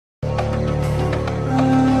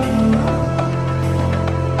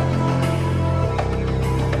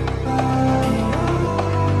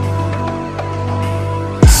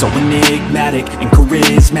So enigmatic and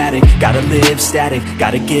charismatic, gotta live static,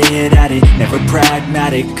 gotta get at it, never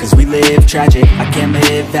pragmatic, cause we live tragic. I can't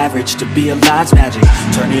live average, to be alive's magic.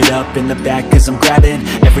 Turn it up in the back cause I'm grabbing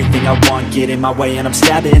everything I want, get in my way and I'm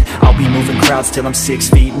stabbing. I'll be moving crowds till I'm 6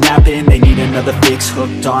 feet napping. They need another fix,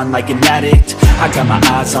 hooked on like an addict. I got my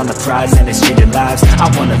eyes on the prize and it's changing lives. I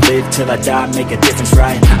wanna live till I die, make a difference,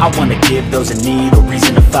 right? I wanna give those in need a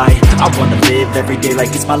reason to fight. I wanna live every day like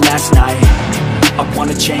it's my last night. I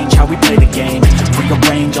wanna change how we play the game,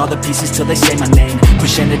 rearrange all the pieces till they say my name,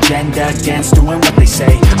 push an agenda against doing what they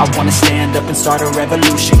say. I wanna stand up and start a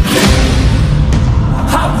revolution.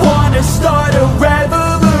 I wanna start a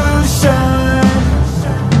revolution.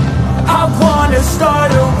 I wanna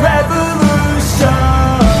start a revolution.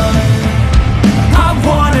 I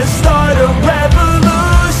wanna start a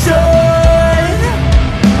revolution.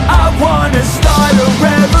 I wanna start a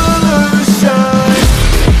revolution.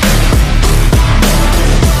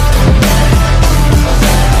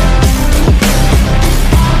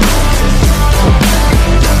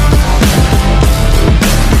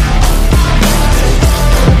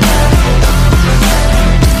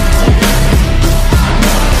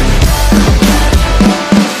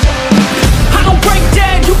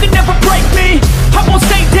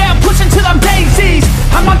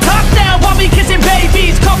 I'm on top now, while me kissing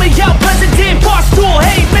babies. Call me out, president, boss tool,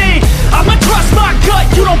 hate me. I'ma trust my gut,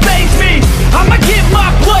 you don't faze me. I'ma get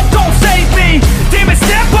my blood, don't save me. Damn, it's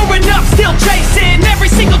never enough, still chasing every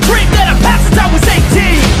single dream that I've had since I was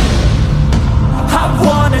 18. I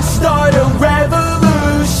wanna start a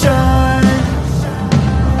revolution.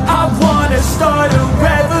 I wanna start a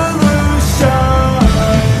revolution.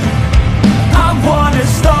 I wanna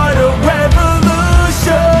start a revolution.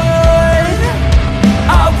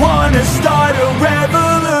 I wanna start a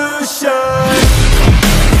revolution.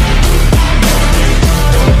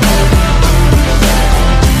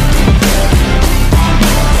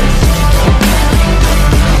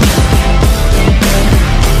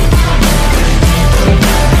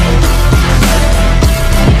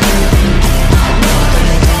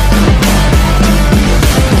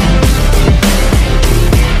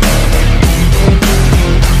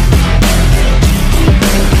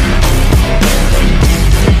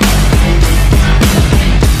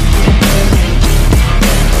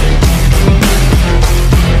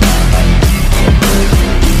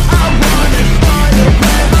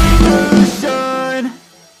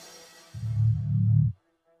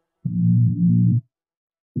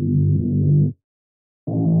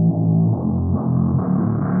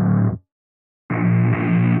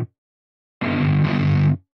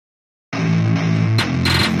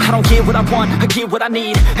 I don't get what I want, I get what I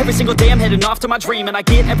need. Every single day I'm heading off to my dream, and I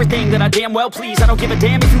get everything that I damn well please. I don't give a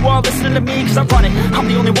damn if you all listening to me, cause I run it. I'm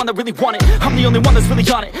the only one that really want it, I'm the only one that's really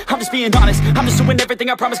on it. I'm just being honest, I'm just doing everything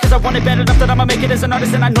I promise, cause I want it bad enough that I'ma make it as an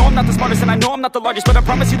artist. And I know I'm not the smartest, and I know I'm not the largest, but I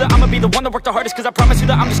promise you that I'ma be the one that worked the hardest. Cause I promise you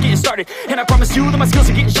that I'm just getting started, and I promise you that my skills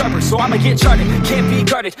are getting sharper. So I'ma get charted, can't be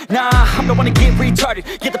guarded. Nah, I'm the one to get retarded.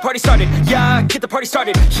 Get the party started, yeah, get the party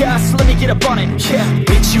started. Yeah, so let me get up on it, yeah.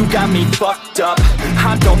 Bitch, you got me fucked up,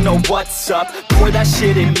 I don't know what's up. Pour that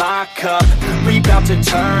shit in my cup, we bout to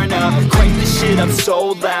turn up. Crank this shit up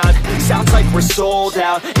so loud, sounds like we're sold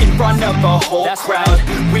out in front of a whole crowd.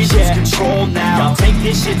 We lose control now, y'all take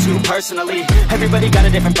this shit too personally. Everybody got a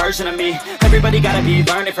different version of me, everybody gotta be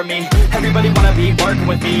learning from me. Everybody wanna be working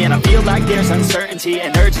with me, and I feel like there's uncertainty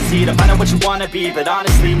and urgency to find out what you wanna be. But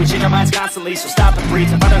honestly, we change our minds constantly, so stop and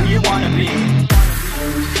breathe and find out who you wanna be.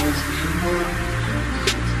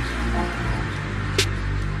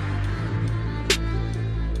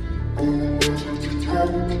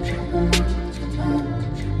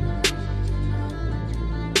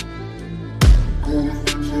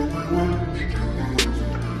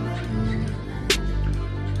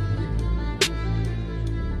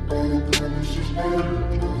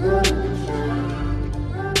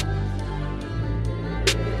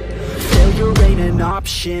 Failure ain't an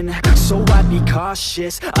option, so I'd be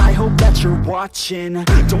cautious. I hope that you're watching,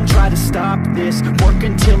 don't try to stop this. Work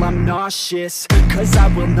until I'm nauseous, cause I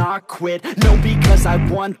will not quit. No, because I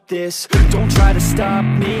want this, don't try to stop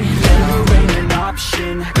me. Failure ain't an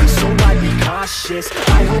option, so I'd be cautious.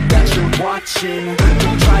 I hope that you're watching,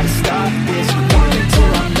 don't try to stop this. Work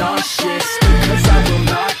until I'm nauseous, cause I will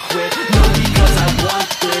not quit. No, because I want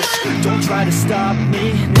this, don't try to stop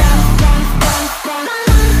me now.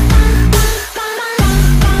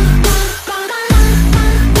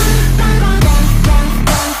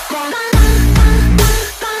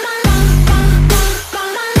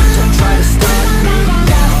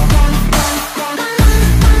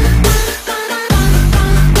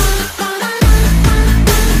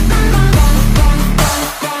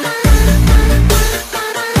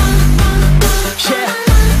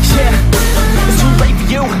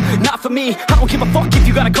 give a fuck if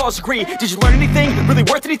you got a college degree. Did you learn anything? Really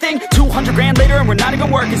worth anything? 200 grand later and we're not even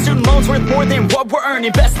working. Student loans worth more than what we're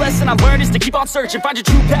earning. Best lesson I learned is to keep on searching. Find your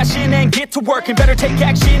true passion and get to work. And better take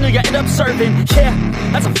action or you end up serving. Yeah,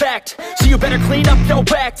 that's a fact. So you better clean up your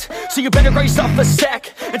act. So you better grab yourself a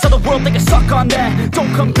sack and tell the world they can suck on that.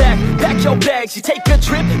 Don't come back, pack your bags. You take a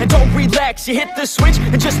trip and don't relax. You hit the switch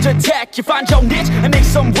and just attack. You find your niche and make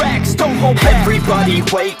some racks. Don't hold back. Everybody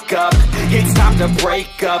wake up, it's time to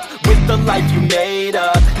break up with the life you made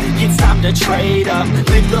up. It's time to trade up,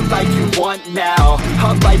 live the life you want now,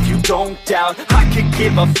 a life you don't doubt. I could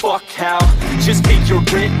give a fuck how, just figure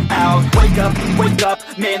it out. Wake up,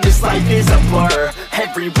 man, this life is a blur.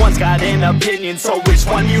 Everyone's got an opinion, so which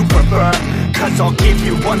one you prefer? Cause I'll give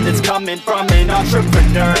you one that's coming from an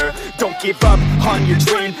entrepreneur. Don't give up on your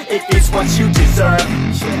dream if it's what you deserve.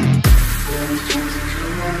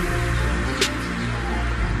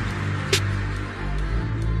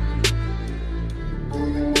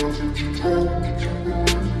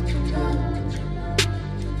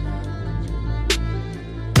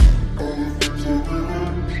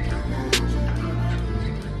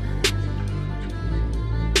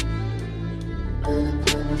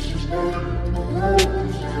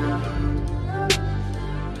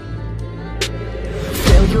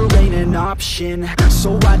 Failure ain't an option,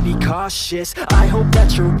 so I'd be cautious. I hope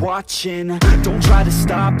that you're watching. Don't try to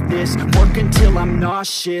stop this, work until I'm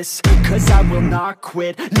nauseous. Cause I will not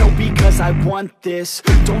quit, no, because I want this.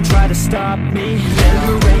 Don't try to stop me,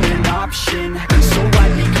 failure ain't an option, so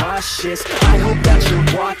I'd be cautious. I hope that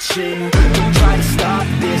you're watching. Don't try to stop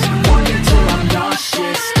this, work until I'm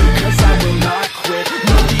nauseous. Cause I will not quit,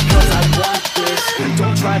 no, because I want this.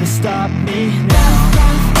 Don't try to stop me now.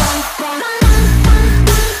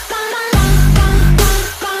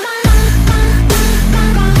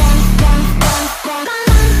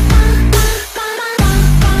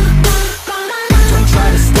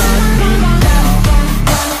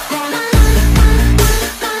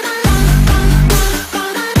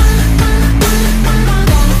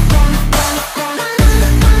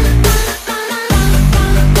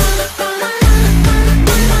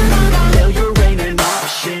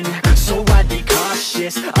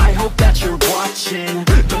 I hope that you're watching.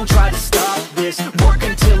 Don't try to stop this, work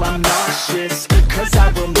until I'm nauseous. Cause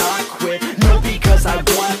I will not quit, no, because I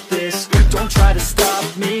want this. Don't try to stop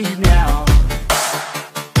me now.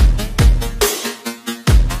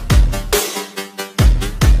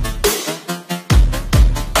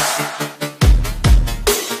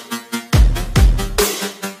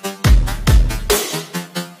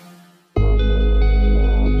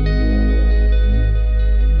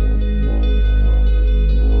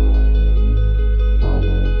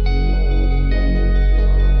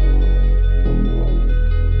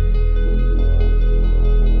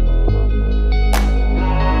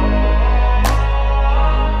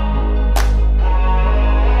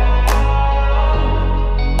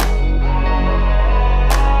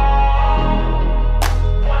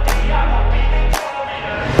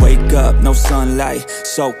 No sunlight,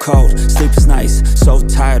 so cold, sleep is nice. So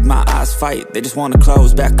tired, my eyes fight, they just wanna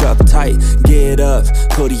close back up tight. Get up,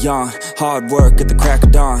 hoodie on, hard work at the crack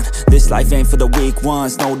of dawn. This life ain't for the weak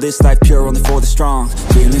ones, no, this life pure only for the strong.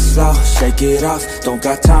 Feeling slow, shake it off, don't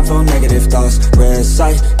got time for negative thoughts. Red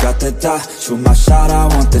sight, got the dot, shoot my shot, I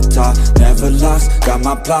want the top. Never lost, got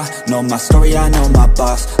my plot, know my story, I know my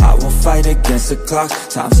boss. I won't fight against the clock,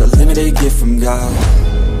 time's a limited gift from God.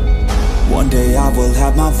 One day I will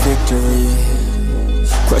have my victory,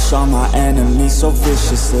 crush all my enemies so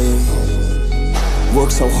viciously.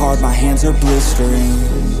 Work so hard my hands are blistering,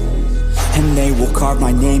 and they will carve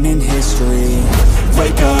my name in history.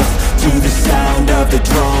 Wake up to the sound of the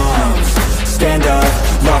drums, stand up,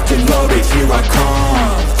 locked and loaded, here I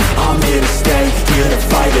come. I'm here to stay, here to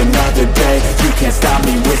fight another day. You can't stop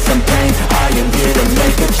me with some pain, I am here to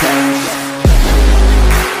make a change.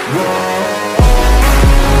 Whoa.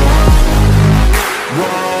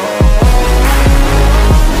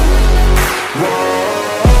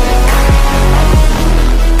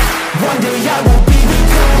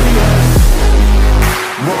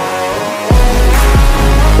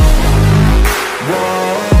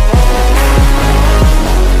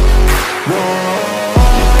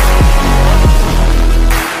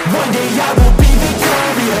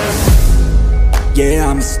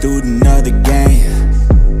 Yeah, I'm a student of the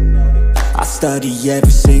game, I study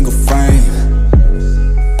every single frame.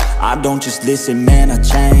 I don't just listen, man, I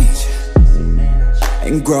change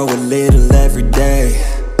and grow a little every day.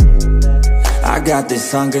 I got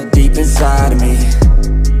this hunger deep inside of me,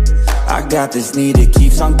 I got this need that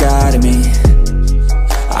keeps on guiding me.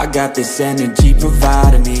 I got this energy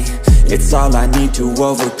providing me, It's all I need to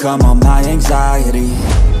overcome all my anxiety.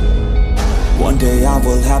 One day I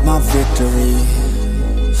will have my victory,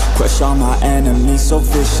 crush all my enemies so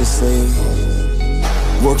viciously.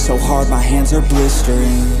 Work so hard my hands are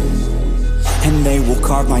blistering, and they will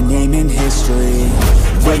carve my name in history.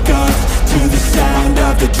 Wake up to the sound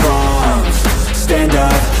of the drums. Stand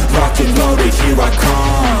up, rock and loaded, here I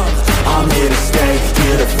come. I'm here to stay,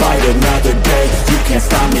 here to fight another day. You can't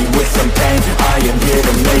stop me with some pain, I am here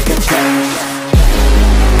to make a change.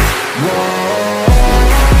 Whoa.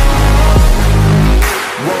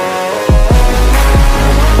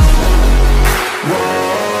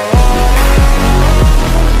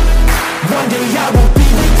 One day I will be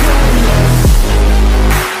victorious.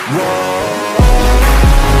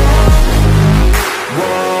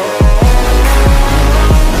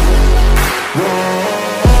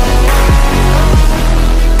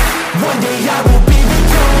 One day I will be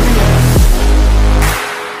victorious.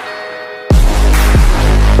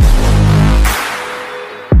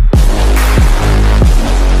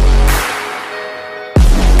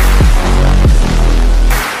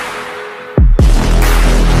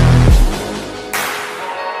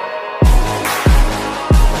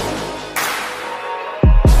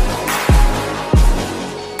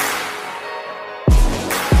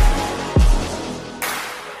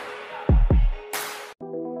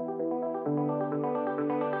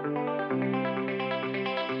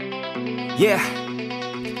 Yeah,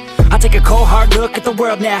 I take a cold hard look at the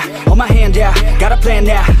world now. Hold my hand out, got a plan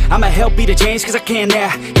now. I'ma help be the change cause I can now.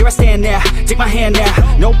 Here I stand now, take my hand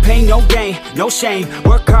now. No pain, no gain, no shame.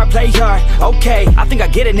 Work hard, play hard, okay, I think I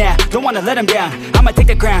get it now. Don't wanna let them down, I'ma take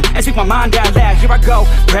the ground and speak my mind out loud. Here I go,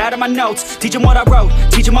 proud of my notes. Teach them what I wrote,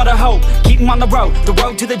 teach them all the hope. Keep them on the road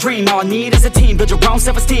to the dream. All I need is a team, build your own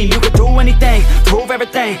self-esteem. You can do anything, prove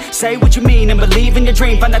everything. Say what you mean and believe in your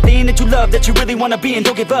dream. Find that thing that you love, that you really wanna be. And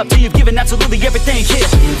don't give up till you've given absolutely everything. Yeah.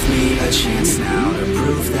 Give me a chance now to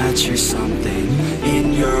prove that you're something.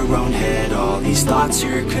 In your own head, all these thoughts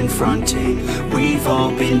you're confronting. We've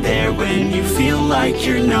all been there when you feel like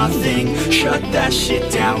you're nothing. Shut that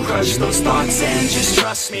shit down, crush those thoughts and just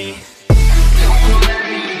trust me.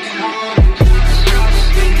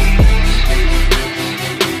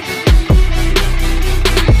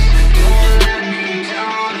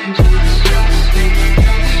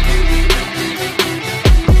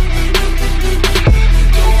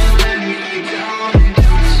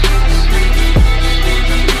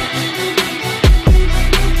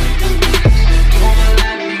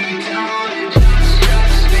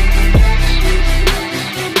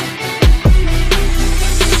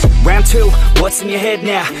 What's in your head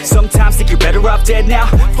now? Sometimes think you're better off dead now.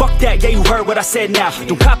 Fuck that, yeah, you heard what I said now.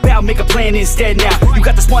 Don't cop out, make a plan instead now. You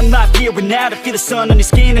got this one life here and now, to feel the sun on your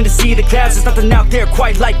skin and to see the clouds. There's nothing out there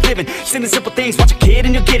quite like living. Just in the simple things, watch a kid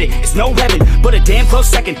and you'll get it. It's no heaven, but a damn close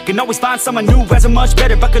second. Can always find someone new who has it much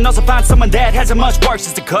better, but can also find someone that has it much worse.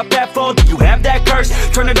 Is the cup that full? Do you have that curse?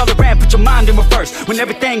 Turn it all around, put your mind in reverse. When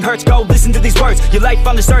everything hurts, go listen to these words. Your life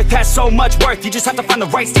on this earth has so much worth. You just have to find the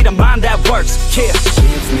right state of mind that works. Yeah.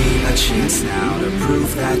 Give me a chance now to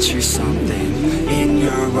prove that you're something. In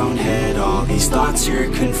your own head, all these thoughts you're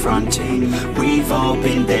confronting. We've all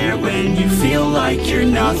been there when you feel like you're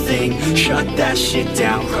nothing. Shut that shit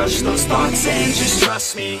down, crush those thoughts and just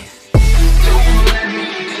trust me. Don't let me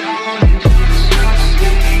down, just trust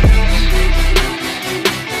me.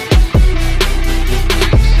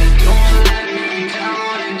 Don't let me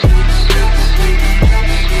down, just trust me.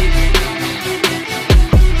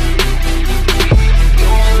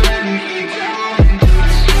 Don't let me down, just trust me. Don't let me down,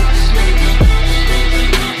 just trust me.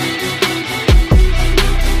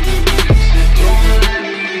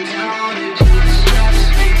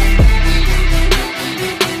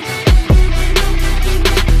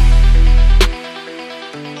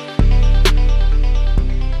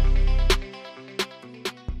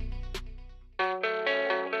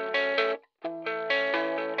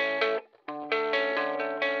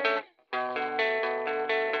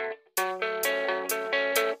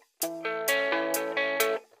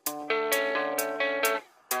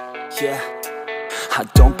 Yeah, I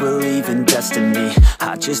don't believe in destiny,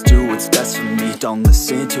 I just do what's best for me. Don't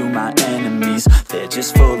listen to my enemies, they're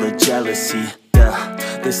just full of jealousy. Yeah,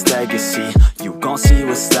 this legacy, you gon' see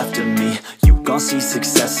what's left of me. You gon' see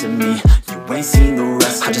success in me. You ain't seen the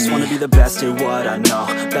rest of me. I just wanna be the best at what I know,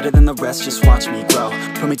 better than the rest, just watch me grow.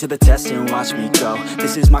 Put me to the test and watch me go.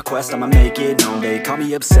 This is my quest, I'ma make it known. They call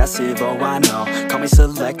me obsessive, oh I know. Call me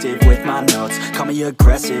selective with my notes. Call me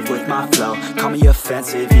aggressive with my flow. Call me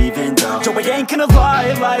offensive even though Joe, I ain't gonna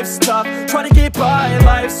lie, life's tough. Try to get by,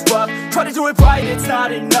 life's rough. Try to do it right, it's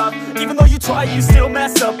not enough. Even though you try, you still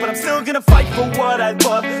mess up. But I'm still gonna fight for what I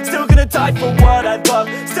love. Still gonna die for what I love.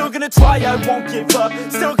 Still gonna try, I won't give up.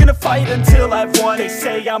 Still gonna fight until I've won. They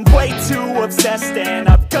say I'm way too obsessed and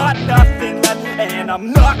I've got nothing left, and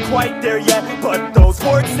I'm not quite there yet, but those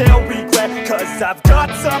words they'll regret. Cause I've got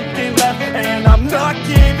something left and I'm not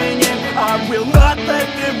giving in. I will not let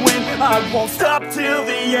them win. I won't stop till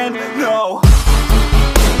the end, no.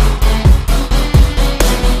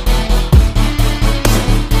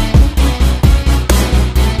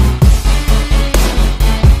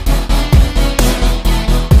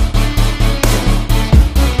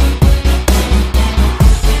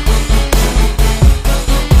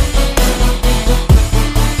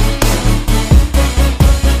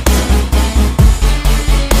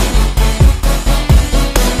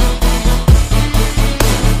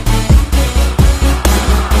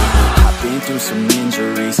 Some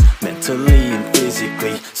injuries, mentally and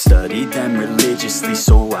physically. Studied them religiously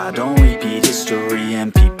so I don't repeat history.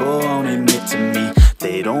 And people won't admit to me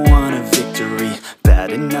they don't want a victory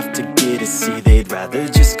bad enough to get a C. They'd rather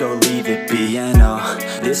just go leave it be. And oh,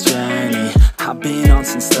 this journey I've been on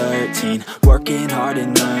since 13. Working hard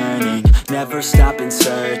and learning, never stopping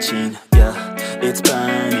searching. Yeah, it's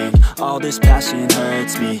burning, all this passion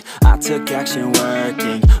hurts me. I took action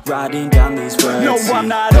working, writing down these words. No, I'm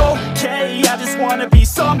not okay, I just wanna be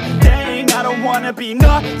something. I don't wanna be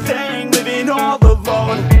nothing, living all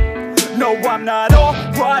alone. No, I'm not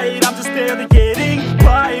alright, I'm just barely getting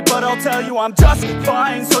by. But I'll tell you I'm just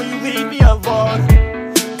fine, so you leave me alone.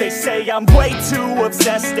 They say I'm way too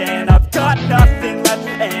obsessed and I've got nothing left,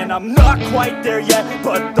 and I'm not quite there yet,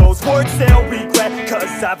 but those words they'll regret.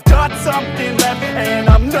 Cause I've got something left and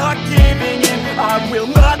I'm not giving in. I will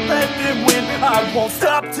not let them win. I won't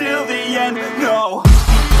stop till the end, no.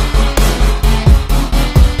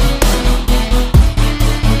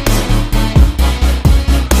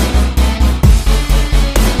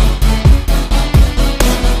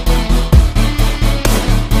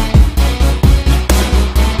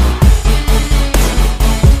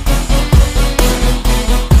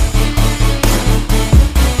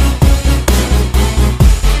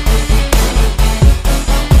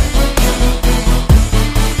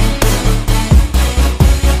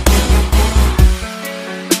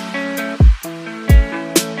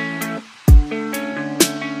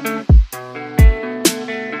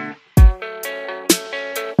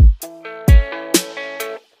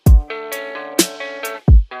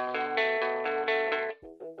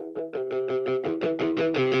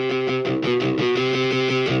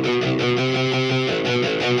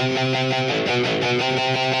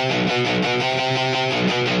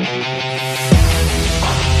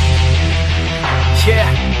 Yeah,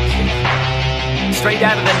 straight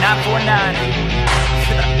out of the 949.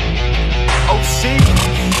 OC.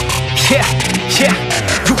 Yeah,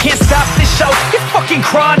 you can't stop this show. It's fucking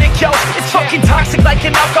chronic, yo. It's fucking toxic like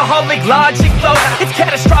an alcoholic logic flow. It's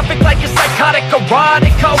catastrophic like a psychotic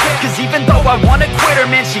erotico. Cause even though I wanna quit her,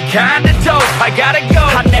 man, she kinda dope. I gotta go.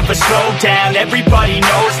 I never slow down, everybody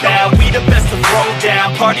knows now. We the best to throw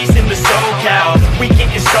down, parties in the SoCal. We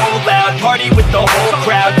getting so loud, party with the whole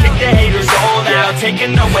crowd. Kick the haters all out,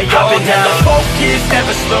 taking away all down. I've been hella focused,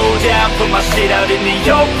 never slow down. Put my shit out in the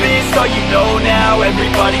open, so you know now.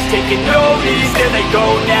 Everybody's taking notice, there they go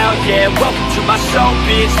now. Yeah, welcome to my show,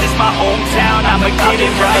 bitch. This my hometown, I'ma get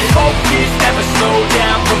it right. Focus, never slow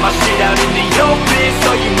down. Put my shit out in the open,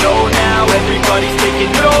 so you know now. Everybody's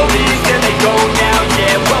taking notice, there they go now.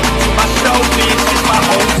 Yeah, welcome to my show, bitch. This my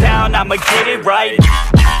hometown, I'ma get it right.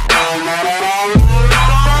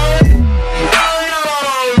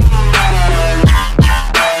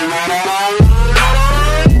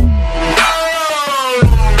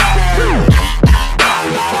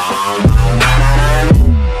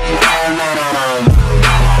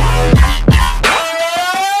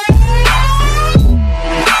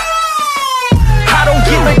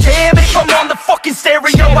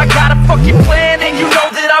 Stereo, I got a fucking plan, and you know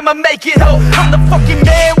that I'ma make it, ho. I'm the fucking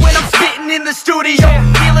man when I'm spitting in the studio.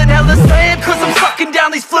 Feeling hella slammed, cause I'm sucking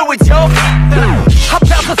down these fluids, yo. I'm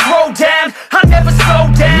about to throw down, I never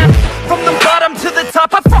slow down. From the bottom to the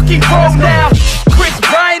top, I fucking grow now. Chris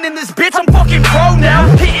Bryant in this bitch, I'm fucking pro now.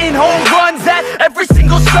 Hitting home runs at every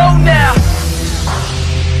single show now.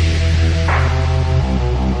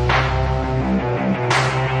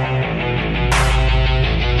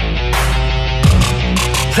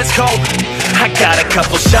 let's go. I got a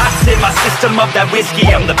couple shots in my system of that whiskey.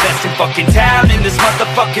 I'm the best in fucking town, in this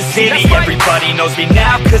motherfucking city. Everybody knows me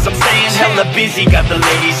now, cause I'm staying hella busy. Got the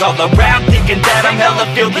ladies all around thinking that I'm hella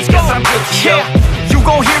filthy, cause I'm guilty, yo. You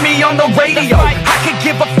gon' hear me on the radio. I could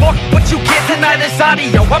give a fuck what you get tonight is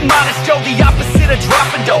audio. I'm modest, yo, the opposite of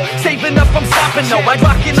dropping dough. Saving up, I'm stopping, no. I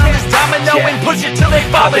rock it on this domino and push it till they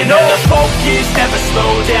falling. Never focus, never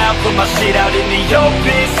slow down. Put my shit out in the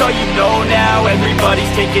open, so you know now. Everybody's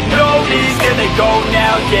taking notice, there they go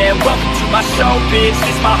now. Yeah, welcome to my show, bitch.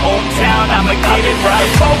 This my hometown, I'ma get it right.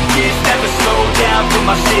 Focus, never slow down. Put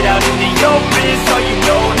my shit out in the open, so you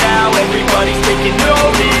know now. Everybody's taking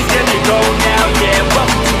notice, there they go now. Yeah,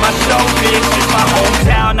 welcome to my show, bitch. This my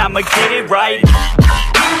hometown, I'ma get it right.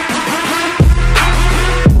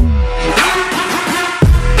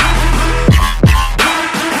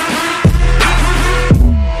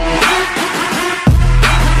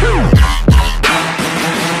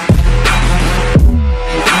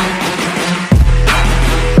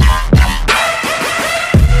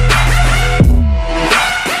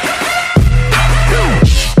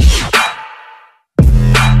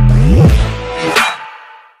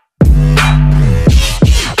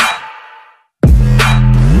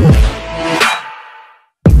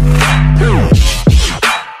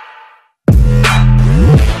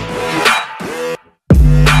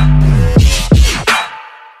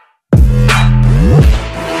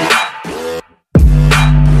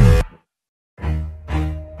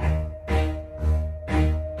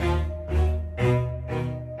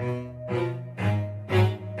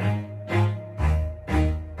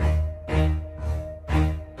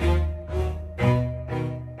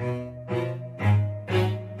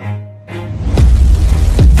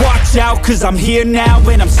 Out, cause I'm here now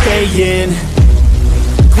and I'm staying.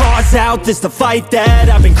 Claws out, this the fight that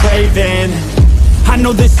I've been craving. I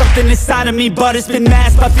know there's something inside of me, but it's been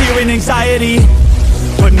masked by fear and anxiety.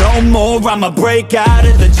 But no more, I'ma break out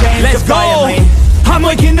of the chains. Let's go! I'm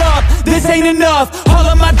waking up, this ain't enough. All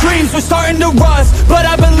of my dreams were starting to rust, but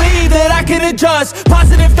I believe that I can adjust.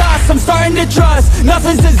 Positive thoughts, I'm starting to trust.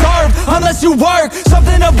 Nothing's deserved unless you work.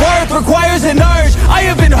 Something of worth requires an urge. I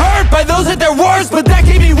have been hurt by those at their worst, but that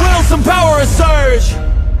gave me will, some power, a surge.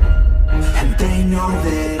 And they know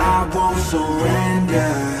that I won't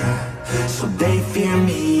surrender, so they fear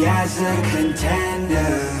me as a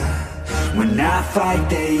contender. When I fight,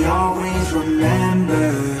 they always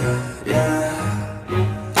remember, yeah.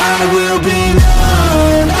 I will be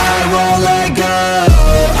known, I won't let go.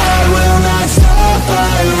 I will not stop,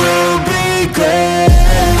 I will be great.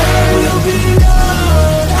 I will be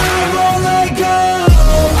known, I won't let go.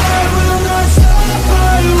 I will not stop,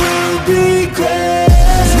 I will be great.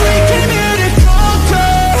 'Cause we came here to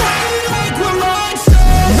conquer, fighting like we're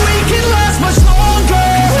monsters. We can last much longer,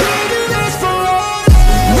 we do this for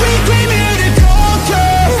honor. We came here to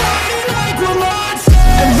conquer, fighting like we're monsters.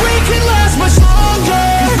 And we can last much longer.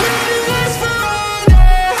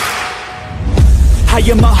 I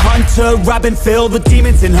am a hunter, I've been filled with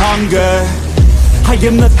demons and hunger. I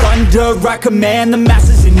am the thunder, I command the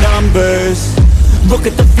masses in numbers. Look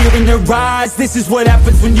at the fear in their eyes, this is what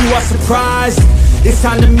happens when you are surprised. It's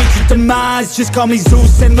time to meet your demise, just call me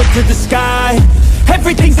Zeus and look to the sky.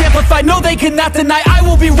 Everything's amplified, no they cannot deny. I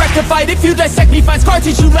will be rectified, if you dissect me, find scars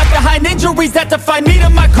that you left behind. Injuries that define me to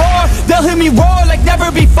my core, they'll hear me roar like never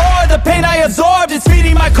before. The pain I absorbed is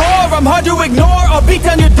feeding my core. I'm hard to ignore, I'll beat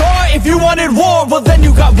down your door. If you wanted war, well then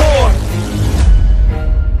you got war.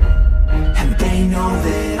 And they know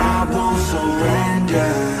that I won't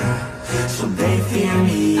surrender, so they fear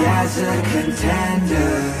me as a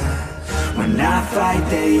contender. When I fight,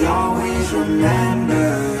 they always remember,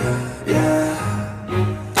 yeah.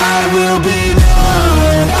 I will be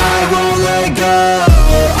known, I won't let go.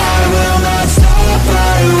 I will not stop,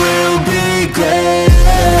 I will be great.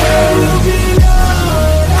 I will be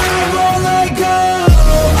known, I won't let go.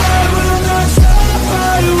 I will not stop,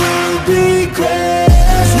 I will be great.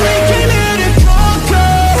 'Cause we came here to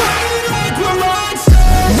conquer, fighting like we're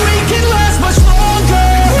monsters. We can last much longer,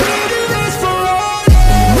 we do this for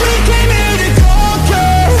honor. We came here to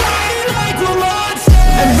conquer, fighting like we're monsters.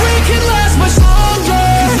 And we can last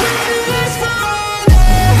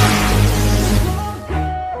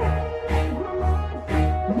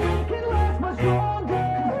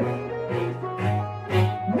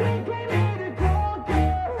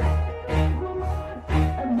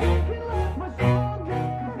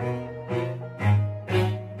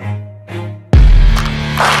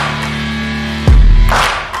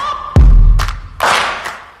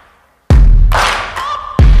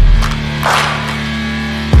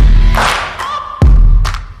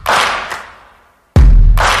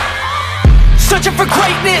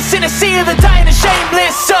aimless in a sea of the dying and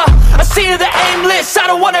shameless, a sea of the aimless. I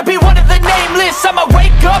don't wanna be one of the nameless. I'ma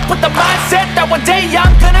wake up with the mindset that one day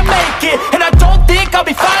I'm gonna make it. And I don't think I'll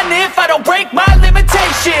be fine if I don't break my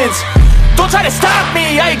limitations. Don't try to stop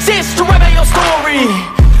me, I exist to write my own story.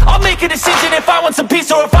 I'll make a decision if I want some peace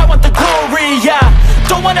or if I want the glory, yeah.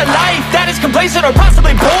 Don't want a life that is complacent or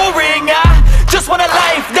possibly boring, I just want a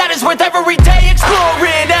life that is worth every day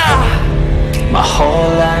exploring, My whole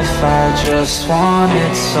life I just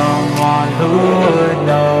wanted someone who would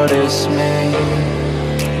notice me.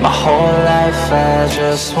 My whole life I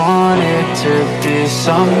just wanted to be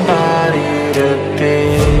somebody to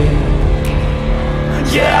be.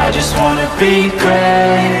 Yeah, I just wanna be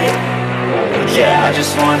great. Yeah, I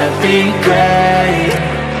just wanna be great.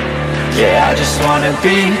 Yeah, I just wanna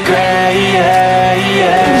be great. Yeah,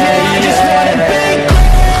 yeah, yeah, I just wanna be great.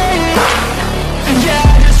 Yeah,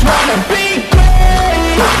 I just wanna be great.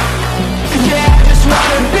 Yeah, I just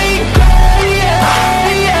wanna be great. Yeah,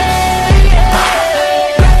 yeah, yeah,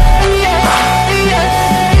 yeah, yeah,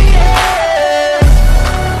 yeah.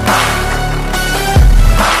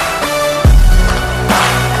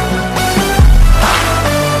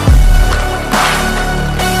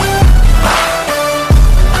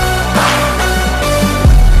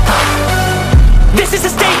 This is a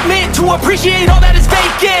statement to appreciate all that is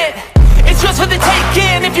vacant. It's just for the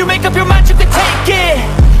taking. If you make up your mind, you can take it.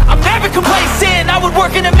 I'm never complacent. I would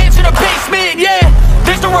work in a mansion or basement, yeah.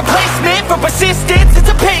 There's no replacement for persistence, it's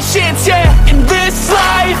a patience, yeah. In this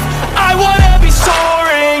life, I wanna be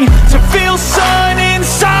soaring, to feel sun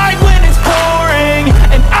inside when it's pouring.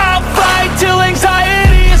 And I'll fight till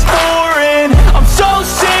anxiety is foreign. I'm so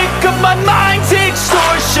sick of my mind's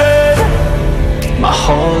extortion. My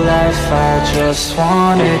whole life I just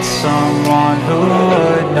wanted someone who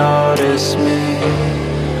would notice me.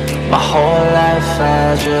 My whole life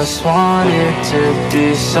I just wanted to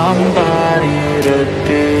be somebody to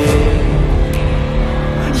be.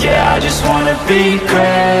 Yeah, I just wanna be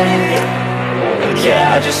great.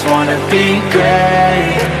 Yeah, I just wanna be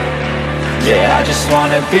great. Yeah, I just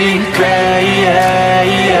wanna be great. Yeah,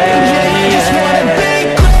 yeah, yeah, I just wanna be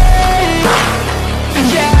great.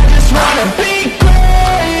 Yeah, I just wanna be great.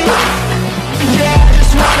 Yeah, I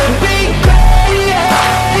just wanna be great. Yeah,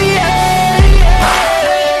 yeah.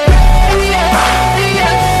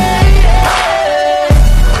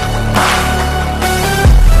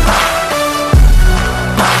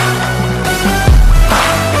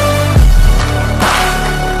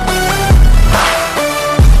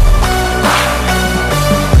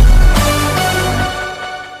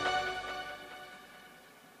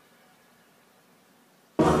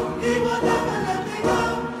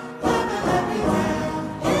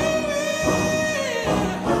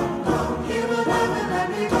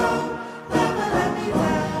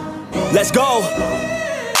 Let's go.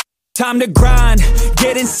 Time to grind,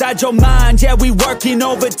 get inside your mind. Yeah, we working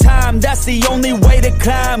overtime, that's the only way to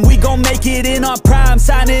climb. We gon' make it in our prime,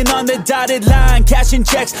 signing on the dotted line, cashing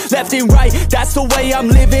checks left and right, that's the way I'm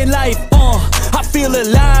living life. I feel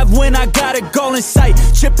alive when I got a goal in sight.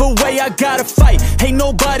 Chip away, I gotta fight, ain't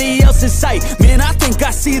nobody else in sight. Man, I think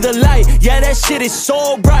I see the light, yeah, that shit is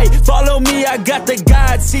so bright. Follow me, I got the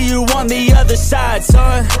guide, see you on the other side,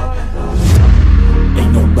 son.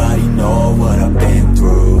 Ain't nobody know what I've been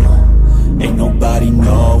through. Ain't nobody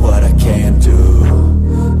know what I can do.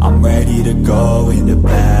 I'm ready to go into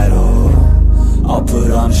battle. I'll put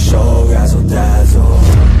on a show, razzle dazzle.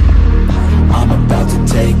 I'm about to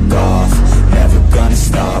take off, never gonna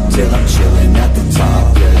stop till I'm chilling at the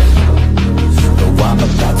top, yeah. No, I'm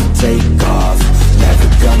about to take off, never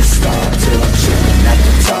gonna stop till I'm chilling at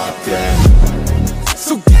the top, yeah.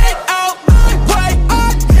 So get out my way,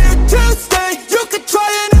 I'm here to stay. You can try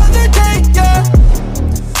another day, yeah.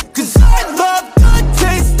 Cause I love the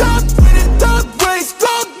taste of winning the race.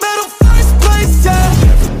 Gold medal, first place, yeah.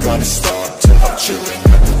 Never gonna stop till I'm chilling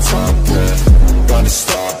at the top, yeah. Gonna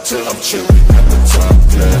stop till I'm chilling at the top,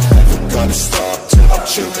 yeah. Never gonna stop till I'm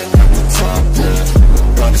chilling at the top, yeah.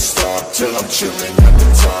 Gonna stop till I'm chilling at the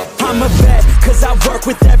top, yeah. I'm a vet, cause I work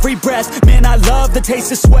with every breath. Man, I love the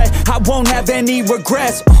taste of sweat, I won't have any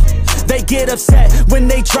regrets. They get upset when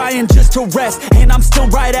they trying just to rest, and I'm still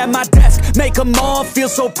right at my desk, make them all feel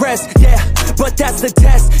so pressed. Yeah, but that's the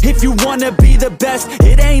test, if you wanna be the best.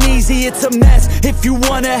 It ain't easy, it's a mess. If you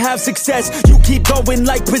wanna have success, you keep going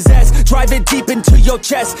like possessed. Drive it deep into your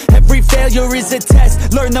chest, every failure is a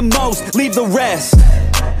test. Learn the most, leave the rest.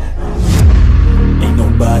 Ain't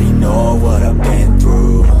nobody know what I've been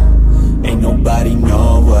through. Ain't nobody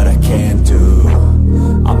know what I can do.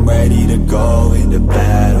 I'm ready to go into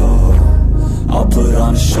battle. I'll put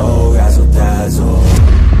on a show, razzle dazzle.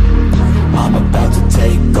 I'm about to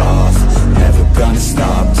take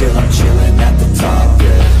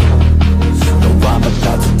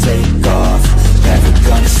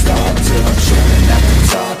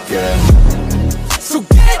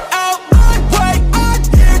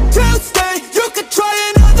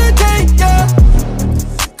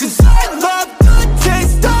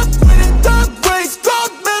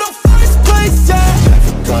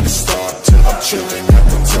chilling at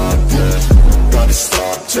the top, yeah. Gonna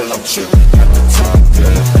stop till I'm chilling at the top, yeah.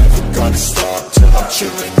 Never gonna stop till I'm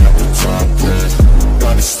chilling at the top, yeah.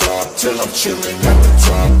 Gonna stop till I'm chilling at the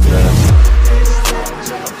top, yeah.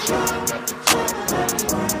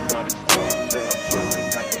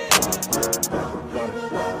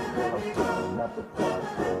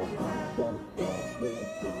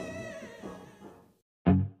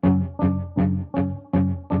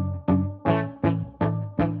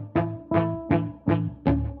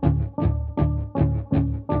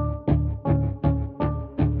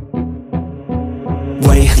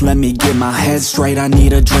 Wait, let me get my head straight. I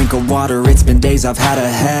need a drink of water. It's been days I've had a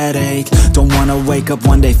headache. Don't wanna wake up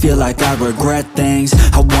one day, feel like I regret things.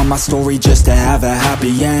 I want my story just to have a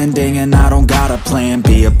happy ending. And I don't got a plan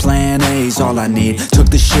B, a plan A's all I need. Took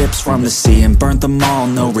the ships from the sea and burnt them all,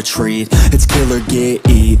 no retreat. It's kill or get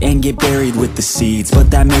eat, and get buried with the seeds. But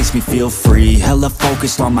that makes me feel free, hella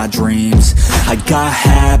focused on my dreams. I got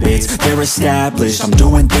habits, they're established. I'm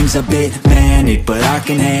doing things a bit manic, but I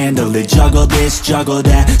can handle it. Juggle this, juggle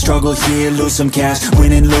that, struggle here, lose some cash.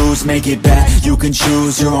 Win and lose, make it back. You can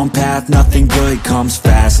choose your own path. Nothing good comes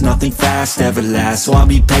fast, nothing fast ever lasts. So I'll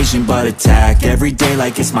be patient but attack every day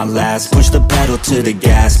like it's my last. Push the pedal to the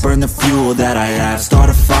gas, burn the fuel that I have. Start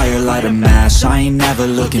a fire, light a match, I ain't never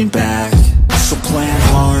looking back. So plant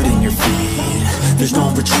hard in your feet, there's no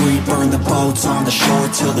retreat. Burn the boats on the shore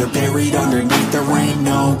till they're buried underneath. There ain't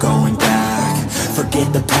no going back.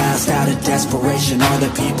 Forget the past, out of desperation are the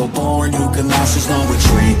people born who can last. There's no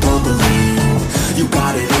retreat, but believe you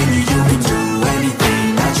got it in you. You can do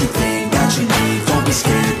anything that you think that you need. Don't be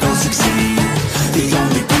scared, go succeed. The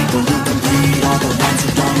only people who compete are the ones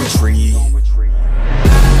who don't retreat.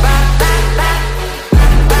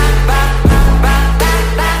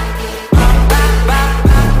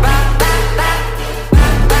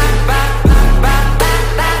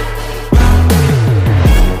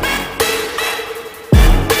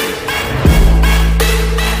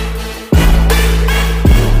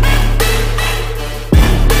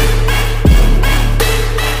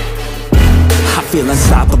 Feel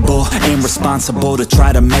unstoppable, ain't responsible to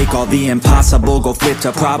try to make all the impossible go flip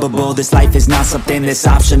to probable. This life is not something that's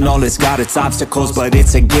optional, it's got its obstacles, but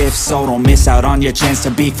it's a gift. So don't miss out on your chance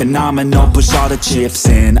to be phenomenal. Push all the chips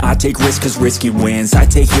in, I take risks cause risky wins. I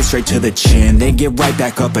take it straight to the chin, then get right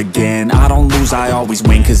back up again. I don't lose, I always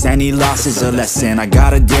win, cause any loss is a lesson. I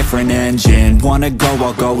got a different engine, wanna go,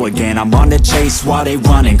 I'll go again. I'm on the chase while they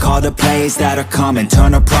running, call the plays that are coming.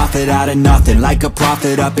 Turn a profit out of nothing, like a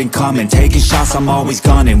prophet up and coming. Taking shots, I'm always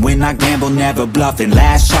gunning. When I gamble, never bluffing.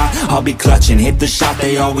 Last shot, I'll be clutching. Hit the shot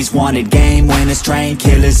they always wanted. Game winners, train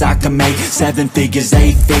killers. I can make 7 figures,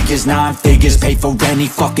 8 figures, 9 figures. Pay for any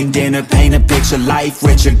fucking dinner. Paint a picture, life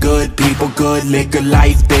richer. Good people, good liquor.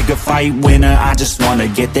 Life bigger, fight winner. I just wanna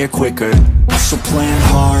get there quicker. So plant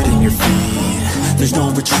hard in your feet, there's no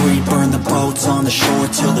retreat. Burn the boats on the shore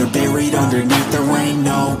till they're buried underneath. There ain't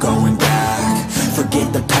no going back.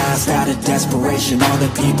 Forget the past, out of desperation are the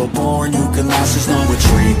people born who can last. There's no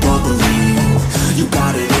retreat, but believe you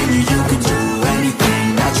got it in you. You can do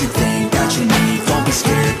anything that you think that you need. Don't be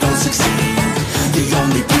scared, go succeed. The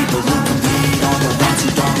only people who compete are the ones who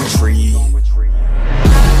don't retreat.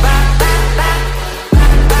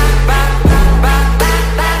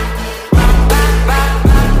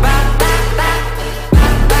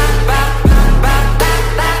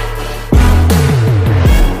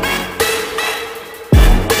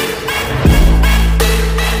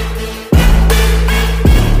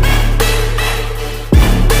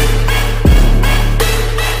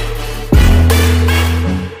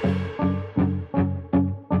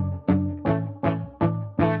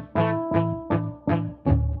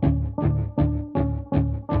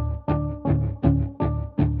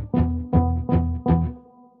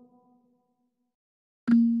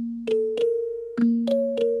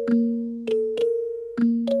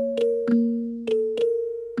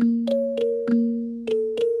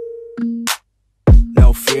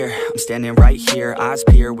 I'm standing right here, eyes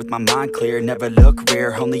peer with my mind clear. Never look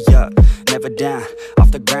rear, only up, never down.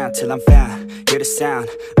 Off the ground till I'm found, hear the sound.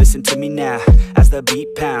 Listen to me now, as the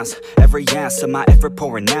beat pounds. Every ounce of my effort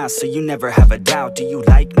pouring out, so you never have a doubt. Do you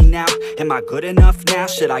like me now? Am I good enough now?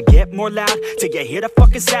 Should I get more loud till you hear the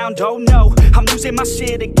fucking sound? Oh no, I'm losing my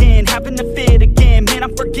shit again, having to fit again. Man,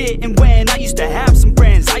 I'm forgetting when I used to have some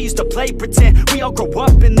friends. I used to play pretend, we all grow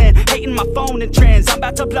up and then hating my phone and trends. I'm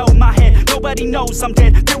about to blow my head, nobody knows I'm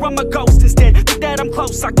dead. Fear I'm a ghost instead, think that I'm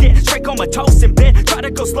close. I get straight comatose in bed, try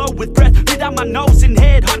to go slow with breath. Breathe out my nose and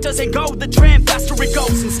head, heart doesn't go the trend, faster it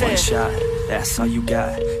goes instead. One shot, that's all you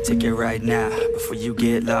got. Take it right now, before you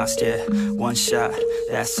get lost, yeah. One shot,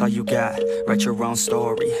 that's all you got. Write your own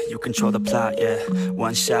story, you control the plot, yeah.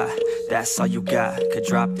 One shot, that's all you got. Could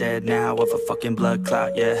drop dead now of a fucking blood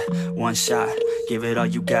clot, yeah. One shot, give it all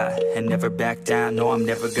you got, and never back down, no I'm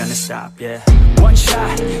never gonna stop, yeah. One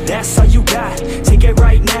shot, that's all you got. Take it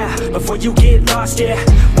right now, before you get lost, yeah.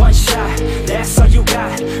 One shot, that's all you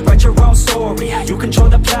got. Write your own story, you control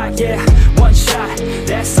the plot, yeah. One shot,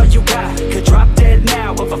 that's all you got. Could drop dead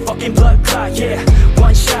now of a fucking blood clot, yeah.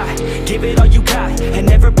 One shot, give it all you got, and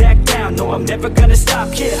never back down, no I'm never gonna stop,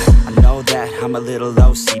 yeah. I know that I'm a little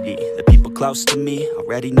OCD. The people close to me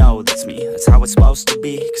already know that's me. That's how it's supposed to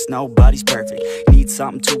be, cause nobody's perfect. You need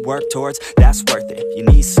something to work towards, that's worth it. You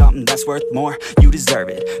need something that's worth more, you deserve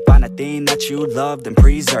it. Find a thing that you love, then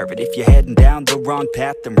preserve it. If you're heading down the wrong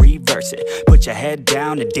path, then reverse it. Put your head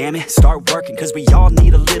down and damn it, start working. Cause we all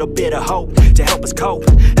need a little bit of hope to help us cope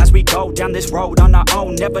as we go down this road on our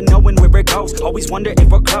own, never knowing where it goes. Always wonder if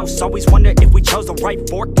we're close, always wonder if we chose the right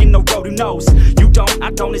fork in the road. Who knows? You don't,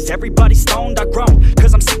 I don't, is everybody stoned? I've grown,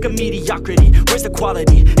 cause I'm sick of mediocrity. Where's the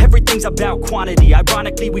quality? Everything's about quantity.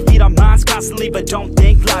 Ironically, we feed our minds constantly, but don't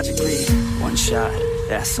think logically. One shot,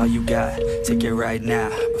 that's all you got. Take it right now,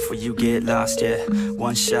 before you get lost, yeah.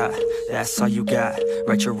 One shot, that's all you got.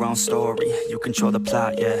 Write your own story, you control the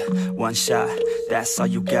plot, yeah. One shot, that's all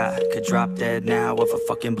you got. Could drop dead now of a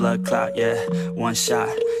fucking blood clot, yeah. One shot,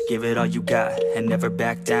 give it all you got, and never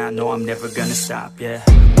back down, no I'm never gonna stop, yeah.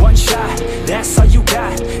 One shot, that's all you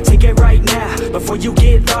got. Take it right now, before you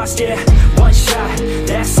get lost, yeah. One shot,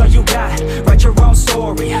 that's all you got. Write your own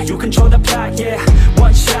story, you control the plot, yeah.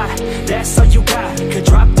 One shot, that's all you got. Could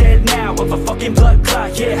drop dead now of a fucking blood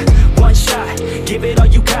clot, yeah. One shot, give it all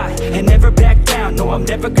you got, and never back down, no I'm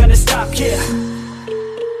never gonna stop, yeah.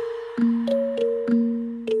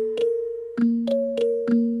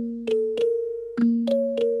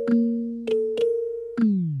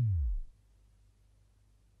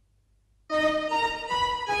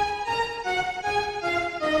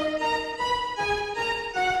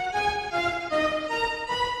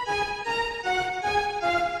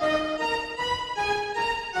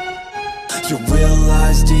 You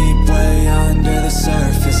realize deep way under the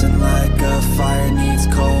surface, and like a fire needs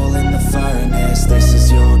coal in the furnace. This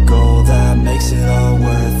is your goal that makes it all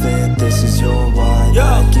worth it. This is your why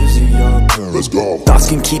that gives you your purpose. Let's go. Thoughts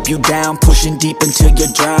can keep you down, pushing deep until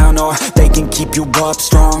you drown, or they can keep you up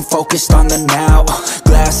strong, focused on the now.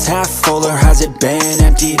 Glass half full, or has it been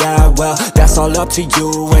emptied out? Well, that's all up to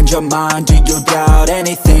you and your mind. Do you doubt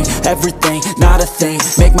anything, everything, not a thing?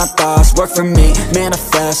 Make my thoughts work for me,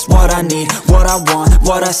 manifest what I need, what I want,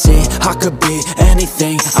 what I see. I could be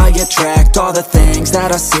anything, I attract all the things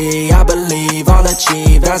that I see. I believe I'll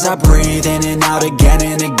achieve as I breathe in and out again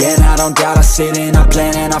and again. I don't doubt, I sit and I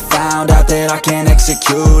plan, and I found out that I can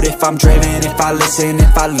execute if I'm driven, if I listen,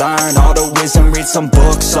 if I learn all the wisdom. Read some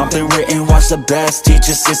books, something written, watch the best, teach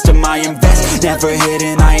a system I invest. Never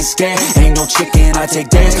hidden, I ain't scared, ain't no chicken, I take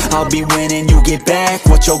dares. I'll be winning, you get back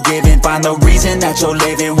what you're giving. Find the reason that you're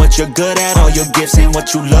living, what you're good at, all your gifts and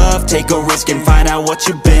what you love. Take a risk and find out what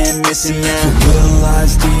you've been missing, yeah. You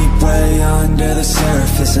realize deep way under the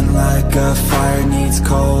surface, and like a fire needs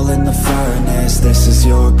coal in the furnace. This is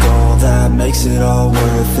your goal that makes it all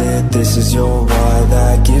worth it. This is your why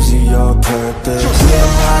that gives you your purpose. You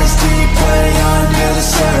realize deep way under the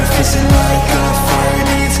surface, and like a fire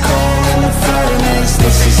needs coal in the furnace.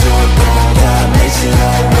 This is your goal that makes it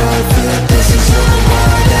all worth it. This is your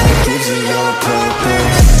why that gives you your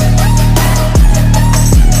purpose.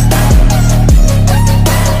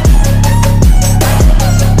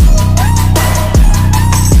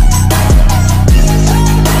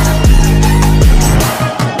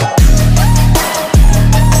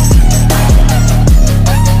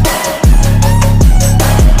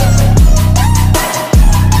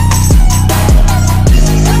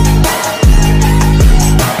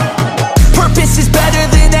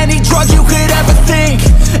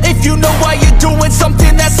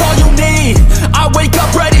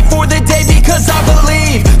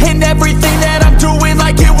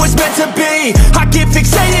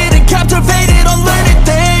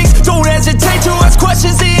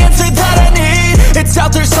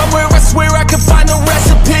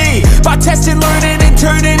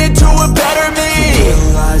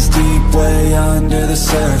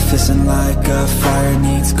 And like a fire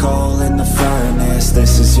needs coal in the furnace.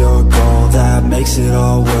 This is your goal that makes it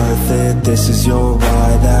all worth it. This is your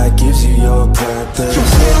why that gives you your purpose. You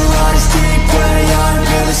realize deep way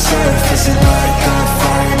under the surface, and like a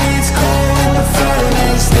fire needs coal in the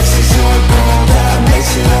furnace. This is your goal that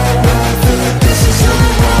makes it all worth it. This is your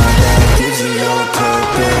why that gives you your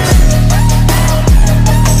purpose.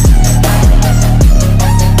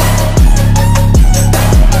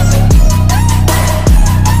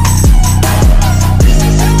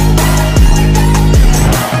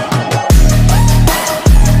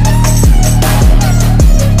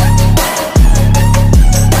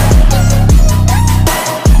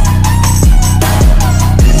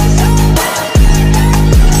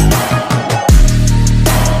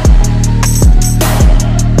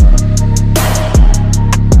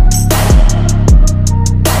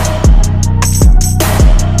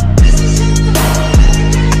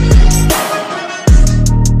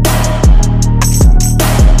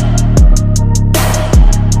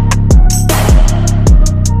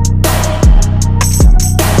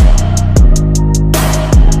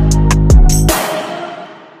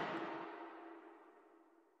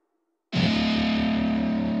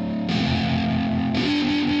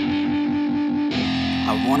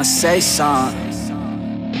 I wanna say something.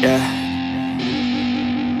 Yeah.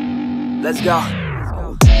 Let's go.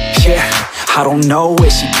 Yeah, I don't know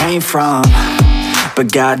where she came from,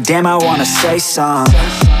 but goddamn I wanna say something.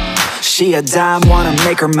 She a dime, wanna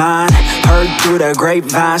make her mine. Heard through the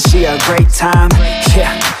grapevine, she a great time.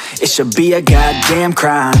 Yeah, it should be a goddamn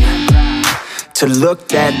crime to look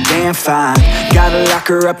that damn fine. Gotta lock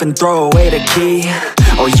her up and throw away the key,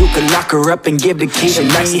 or you could lock her up and give the key to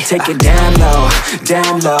me. Take it down low,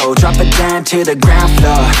 drop it down to the ground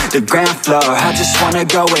floor, the ground floor. I just wanna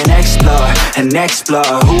go and explore,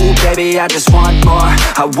 ooh baby, I just want more,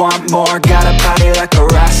 I want more. Got a body like a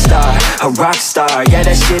rock star, yeah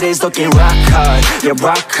that shit is looking rock hard, yeah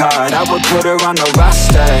rock hard. I would put her on the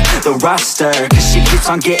roster, cause she keeps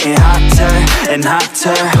on getting hotter and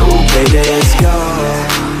hotter. Ooh baby, let's go.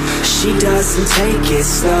 She doesn't take it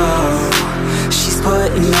slow, she's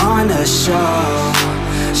putting on a show,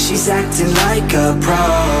 she's acting like a pro.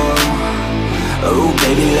 Oh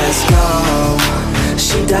baby, let's go.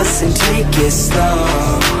 She doesn't take it slow,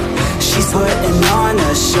 she's putting on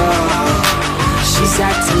a show, she's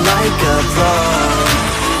acting like a pro.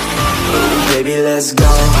 Oh baby, let's go.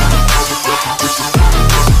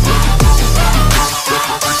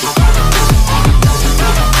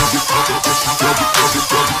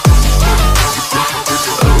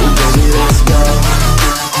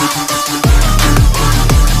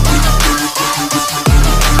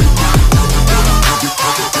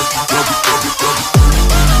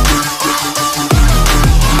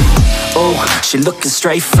 She looking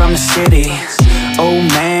straight from the city. Oh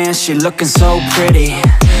man, she looking so pretty.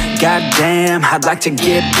 Goddamn, I'd like to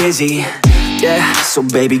get busy. Yeah, so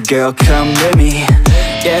baby girl, come with me.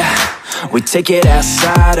 Yeah, we take it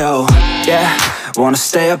outside, oh yeah. Wanna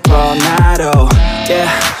stay up all night, oh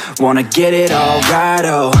yeah. Wanna get it all right,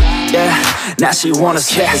 oh yeah. Now she wanna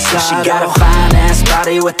skip the slide. She got a fine ass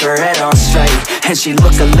body with her head on straight, and she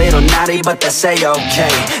look a little naughty, but that's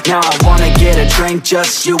a-okay. Now I wanna get a drink,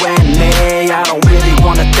 just you and me. I don't really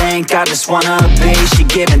wanna think, I just wanna be. She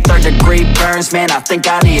giving third-degree burns, man, I think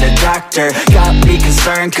I need a doctor. Got me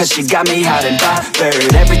concerned, cause she got me hot and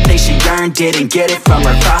bothered. Everything she earned, didn't get it from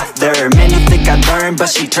her father. Man, you think I learned, but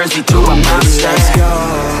she turns me to a monster. Let's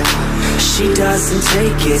go. She doesn't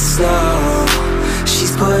take it slow,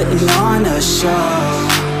 she's putting on a show,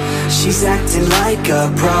 she's acting like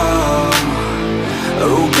a pro.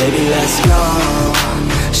 Oh baby, let's go.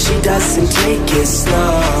 She doesn't take it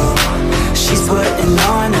slow, she's putting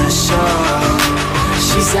on a show,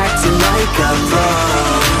 she's acting like a pro.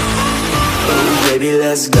 Oh baby,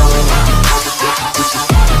 let's go.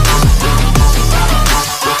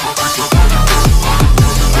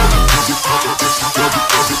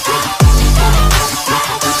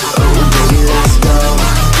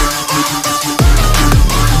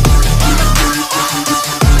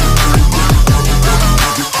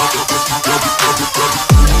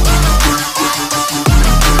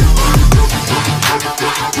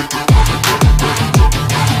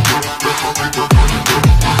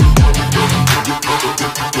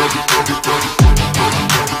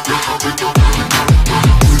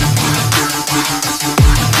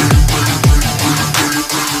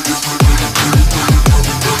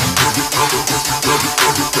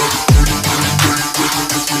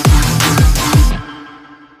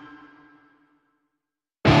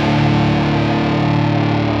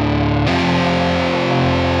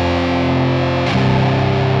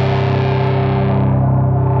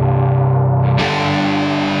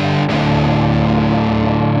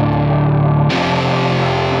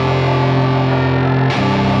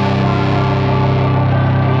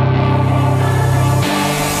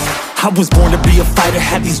 I was born to be a fighter,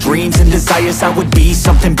 had these dreams and desires. I would be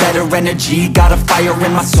something better, energy, got a fire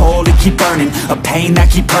in my soul to keep burning, a pain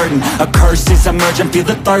that keep hurting, a curse is emerging, feel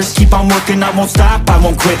the thirst, keep on working, I won't stop, I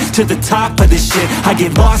won't quit, to the top of this shit. I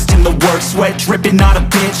get lost in the work, sweat dripping, not a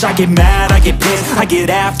bitch. I get mad, I get pissed, I get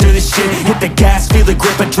after this shit, hit the gas, feel the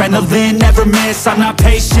grip, adrenaline, never miss. I'm not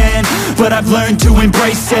patient, but I've learned to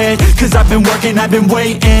embrace it, cause I've been working, I've been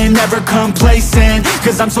waiting, never complacent,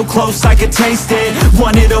 cause I'm so close I could taste it,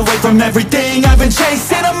 want it away from everything I've been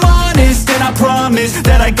chasing. I'm honest and I promise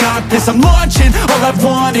that I got this. I'm launching, all I've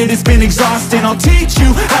wanted has been exhausting. I'll teach you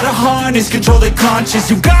how to harness, control the conscious.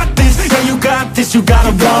 You got this, yeah you got this, you gotta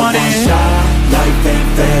want it. One shot, life ain't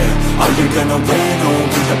fair. Are you gonna win or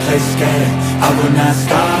will you play scared? I will not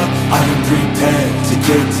stop, I am prepared to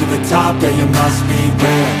get to the top, yeah you must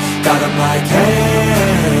beware. Got 'em like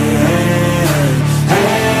hey,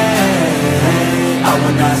 hey, I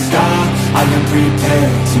will not stop, I am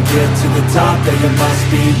prepared to get to the top, yeah you must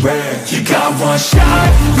be rare. You got one shot,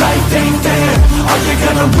 life ain't fair. Are you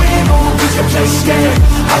gonna win or will you play scared?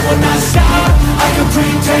 I will not stop, I am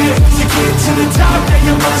prepared to get to the top, yeah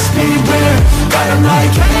you must beware. Got 'em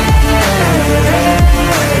like hey, hey, hey.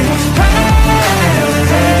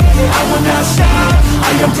 I will not stop,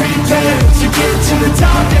 I am prepared to get to the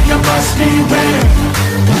top, yeah you must beware.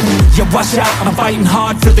 Yeah, watch out, I'm fighting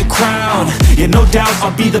hard for the crown. Yeah, no doubt,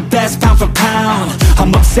 I'll be the best pound for pound.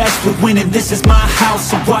 I'm obsessed with winning, this is my house.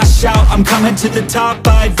 So watch out, I'm coming to the top.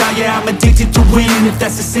 I vow, yeah, I'm addicted to winning. If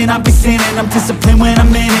that's a sin, I'll be sinning. I'm disciplined when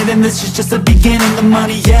I'm in it, and this is just the beginning. The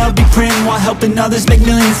money, yeah, I'll be printing while helping others make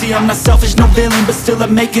millions. See, I'm not selfish, no villain, but still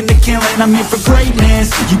I'm making the killing. I'm in for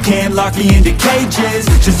greatness, you can't lock me into cages.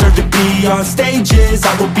 Deserve to be on stages,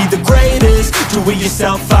 I will be the greatest. Do it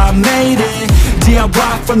yourself, I made it. I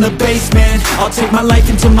rock from the basement. I'll take my life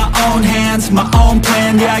into my own hands, my own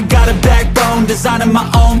plan. Yeah, I got a backbone, designing my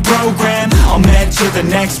own program. I'll mentor the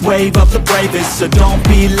next wave of the bravest, so don't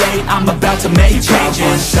be late, I'm about to make changes. You got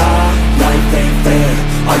one shot, life ain't fair.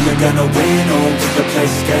 Are you gonna win or will you play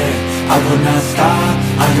scared? I will not stop,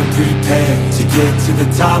 I am prepared to get to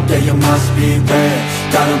the top, yeah you must beware.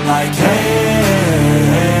 Got 'em like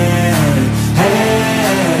hey, hey,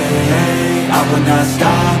 hey. I will not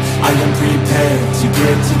stop, I am prepared to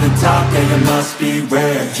get to the top, yeah you must be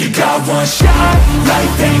rare. You got one shot,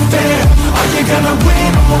 life ain't fair. Are you gonna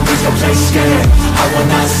win or will you play scared? I will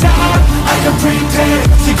not stop, I am prepared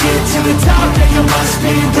to get to the top, yeah you must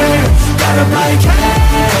be rare. Got 'em like hey,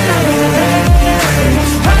 hey, hey.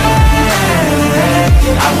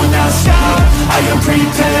 I will not stop, I am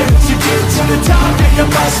prepared to get to the top, yeah you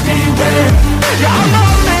must be rare. Yeah, I'm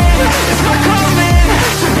on man, it's not coming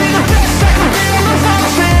to be the best I can be on the wrong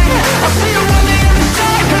thing. I see you on the other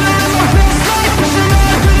side, and I live my best life, pushing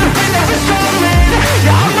on to the thing that is coming.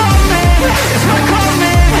 Yeah, I'm on man, it's not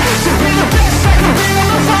coming to be the best I can be on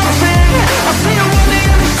the wrong thing. I see you on the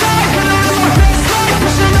other side, and I live my best life,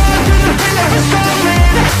 pushing on to the thing that is coming.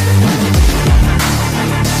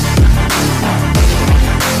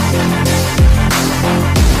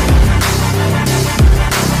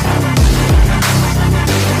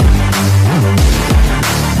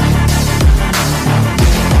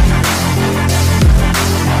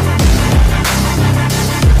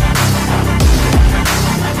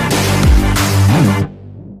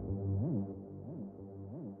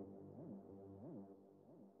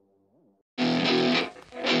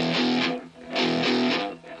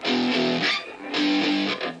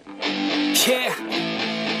 Yeah,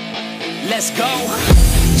 let's go.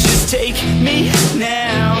 Just take me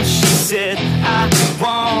now. She said I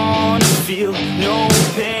wanna feel no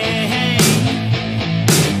pain.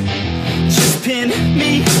 Just pin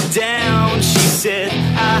me down. She said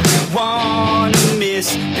I wanna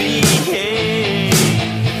misbehave.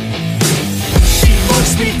 She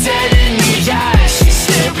looks me dead in the eyes. She's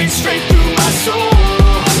staring straight through my soul.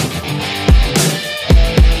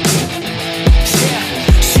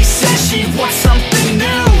 She wants something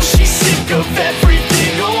new, she's sick of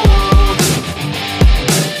everything old.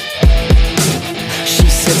 She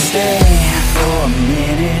said stay for a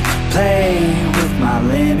minute, play with my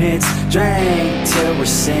limits, drink till we're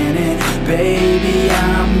sinning, baby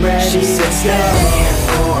I'm ready. She said stay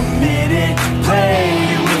for a minute,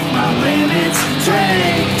 play with my limits,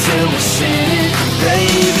 drink till we're sinning,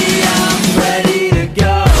 baby I'm ready to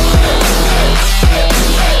go.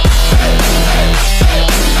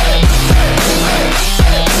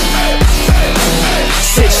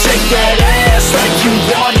 Shake that ass like you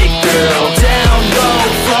want it, girl. Down low,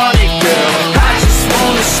 front it, girl. I just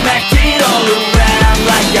wanna smack it all around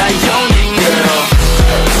like I own it, girl.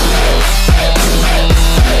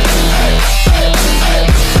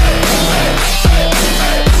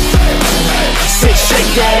 Say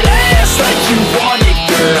shake that ass like you want it,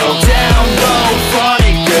 girl. Down low, front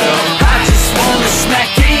it, girl. I just wanna smack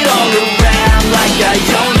it all around like I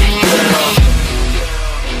own it, girl.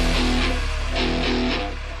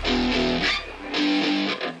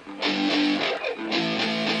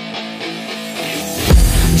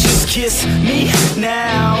 Kiss me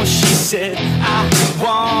now, she said I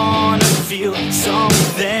wanna feel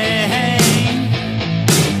something.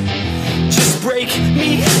 Just break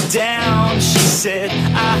me down, she said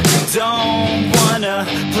I don't wanna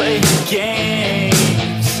play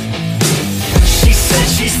games. She said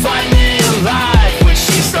she's finally alive when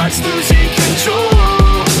she starts losing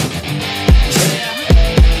control. Yeah.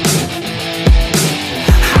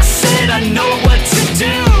 I said I know what to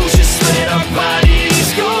do, just let our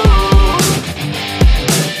bodies go.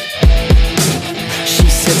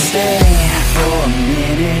 Stay for a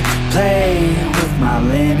minute, play with my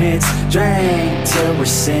limits, drink till we're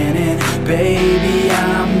sinning, baby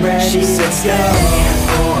I'm ready. She said stay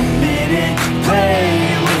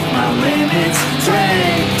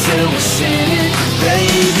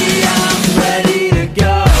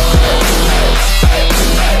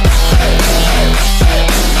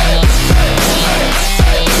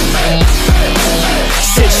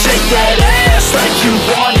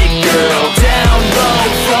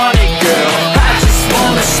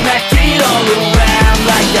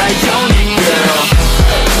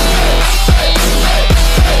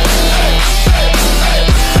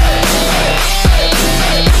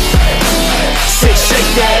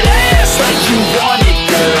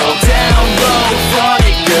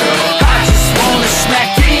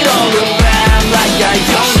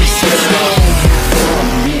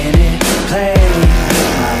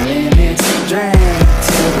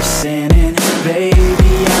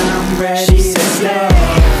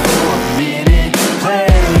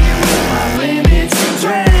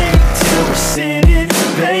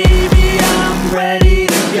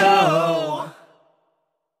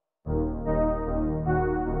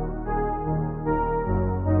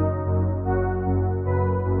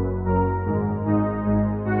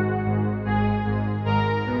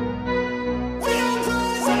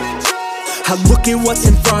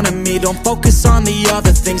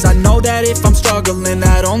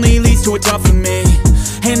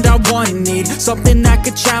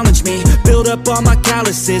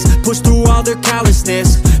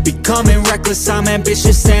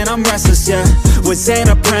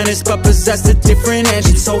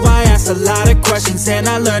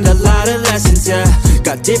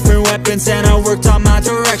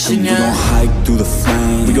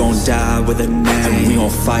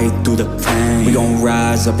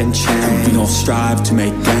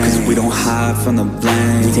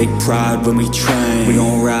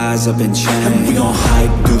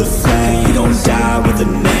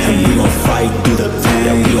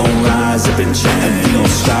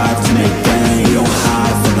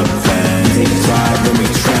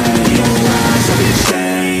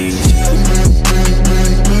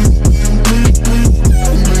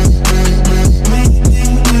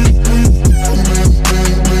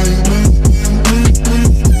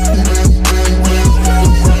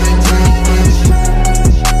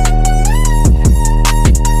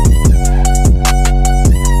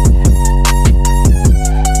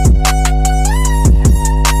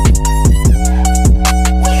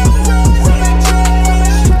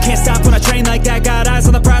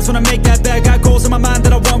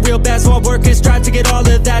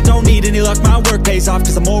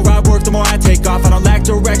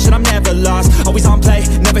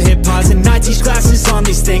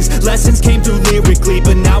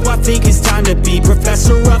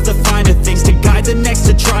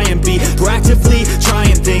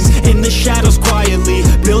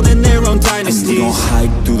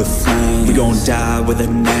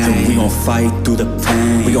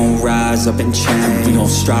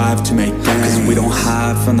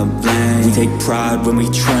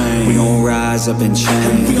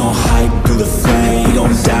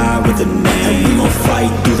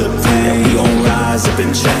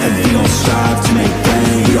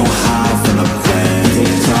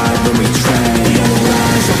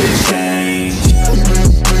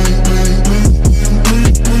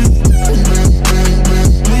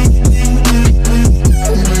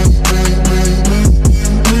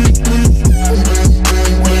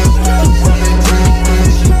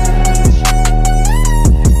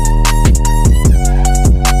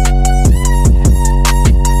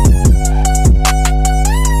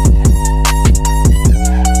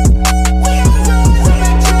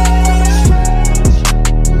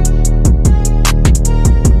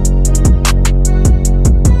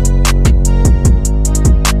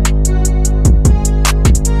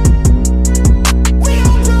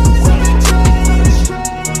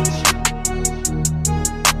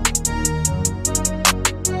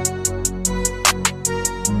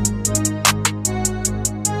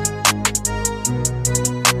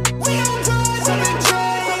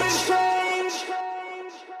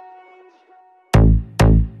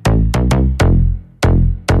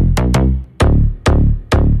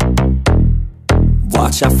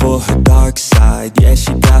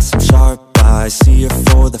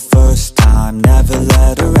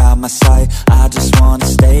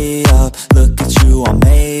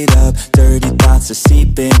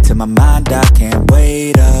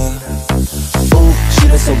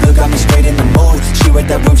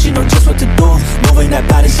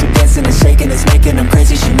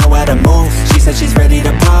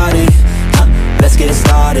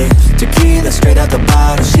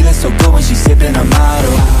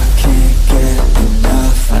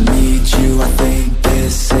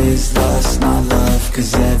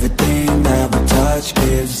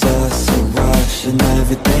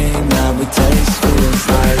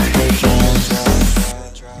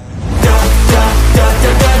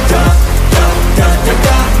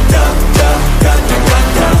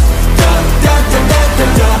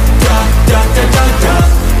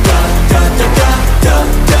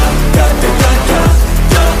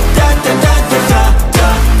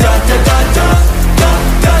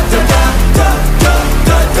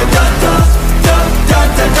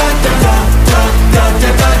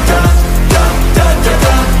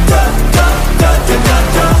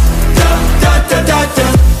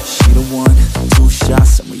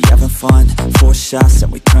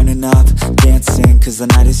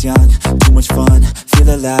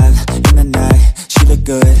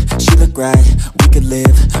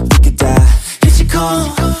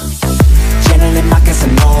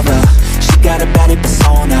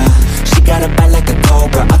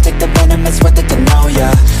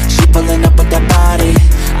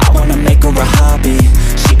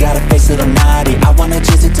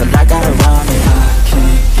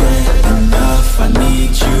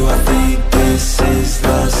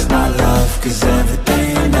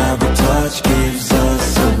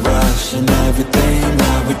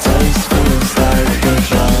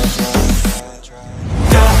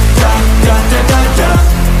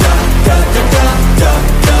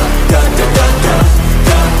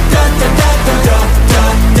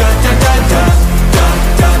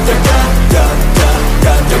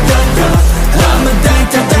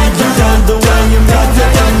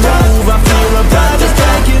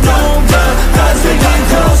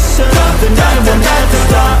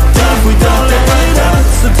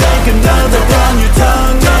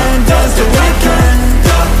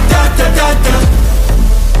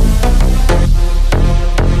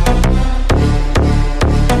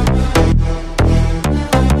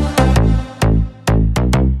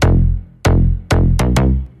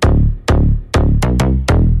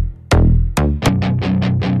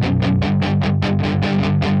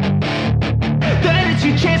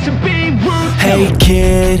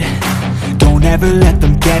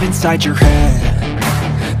inside your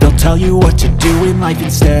head. They'll tell you what to do in life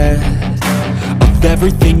instead of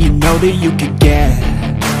everything you know that you could get.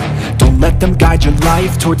 Don't let them guide your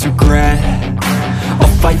life towards regret.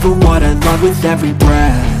 I'll fight for what I love with every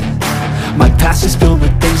breath. My past is filled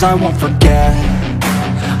with things I won't forget.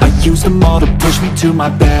 I use them all to push me to my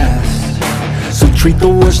best. So treat the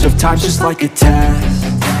worst of times just like a test.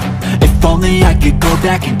 If only I could go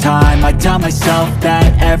back in time, I'd tell myself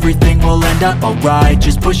that everything will end up alright.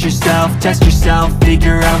 Just push yourself, test yourself,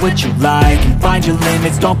 figure out what you like, and find your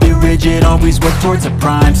limits, don't be rigid, always work towards a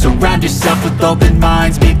prime. Surround yourself with open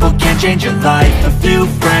minds, people can change your life. A few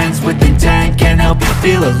friends with intent can help you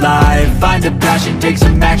feel alive. Find a passion, take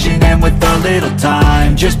some action, and with a little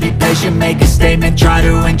time, just be patient, make a statement, try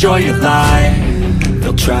to enjoy your life.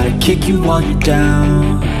 They'll try to kick you while you're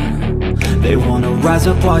down. They wanna rise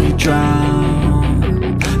up while you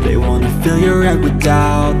drown. They wanna fill your head with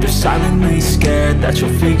doubt. They're silently scared that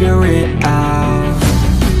you'll figure it out.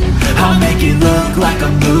 I'll make it look like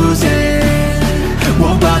I'm losing,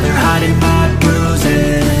 won't bother hiding my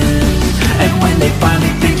bruises. And when they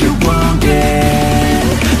finally think you're wounded,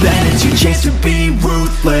 then it's your chance to be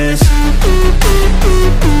ruthless.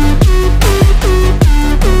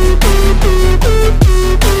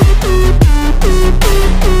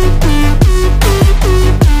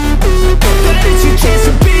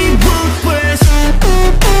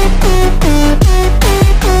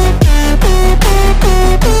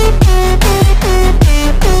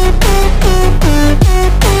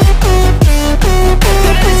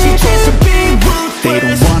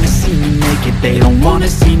 They don't wanna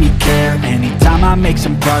see me care. Anytime I make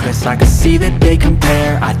some progress, I can see that they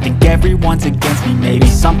compare. I think everyone's against me, maybe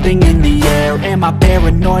something in the air. Am I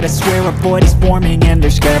paranoid? I swear a void is forming and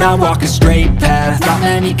they're scared. I walk a straight path, not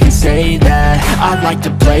many can say that. I like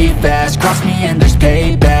to play fast, cross me and there's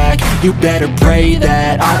payback. You better pray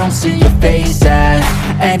that I don't see your face at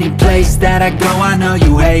any place that I go. I know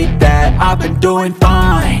you hate that. I've been doing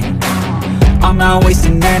fine, I'm not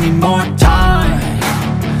wasting any more time.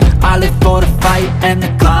 I live for the fight and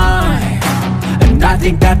the climb, and I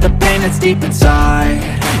think that the pain that's deep inside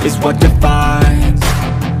is what defines.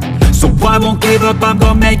 So I won't give up, I'm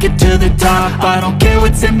gonna make it to the top. I don't care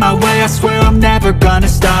what's in my way, I swear I'm never gonna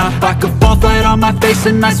stop. I could fall flat on my face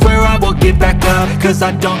and I swear I will get back up, cause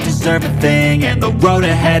I don't deserve a thing and the road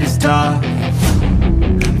ahead is tough.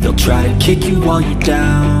 They'll try to kick you while you're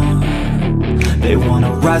down. They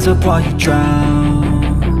wanna rise up while you drown.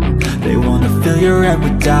 They wanna fill your head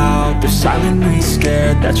with doubt. They're silently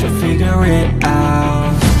scared that you'll figure it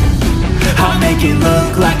out. I'll make it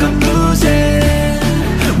look like I'm losing,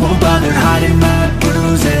 won't bother hiding my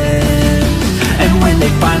bruises. And when they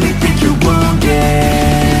finally think you're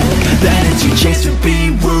wounded, then it's your chance to be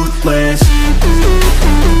ruthless.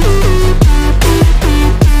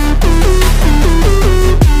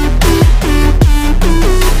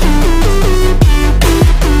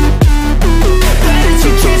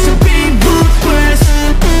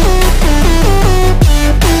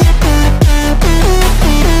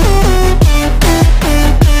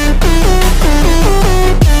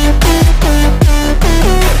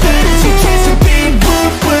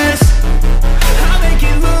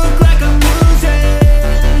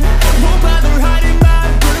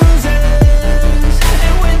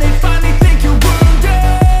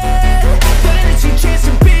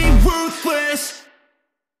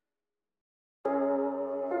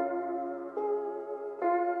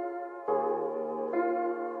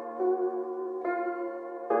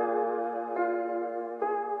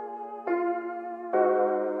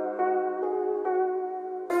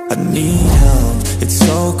 I need help, it's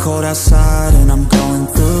so cold outside and I'm going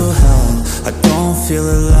through hell. I don't feel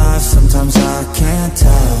alive, sometimes I can't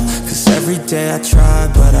tell, cause every day I try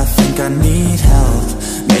but I think I need help.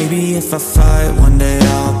 Maybe if I fight one day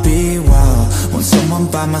I'll be well. Want someone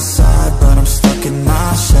by my side but I'm stuck in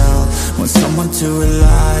my shell. Want someone to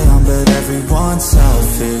rely on but everyone's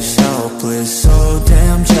selfish, helpless, so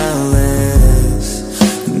damn jealous.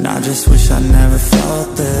 And I just wish I never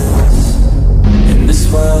felt this. In this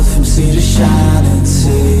world from sea to shining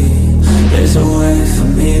sea, there's a way for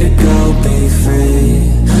me to go be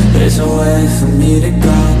free. There's a way for me to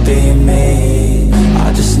go be me.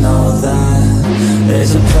 I just know that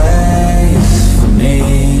there's a place for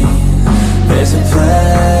me. There's a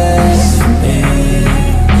place for me.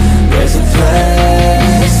 There's a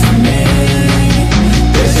place for me.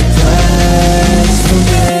 There's a place for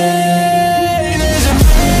me. There's a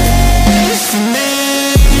place for me.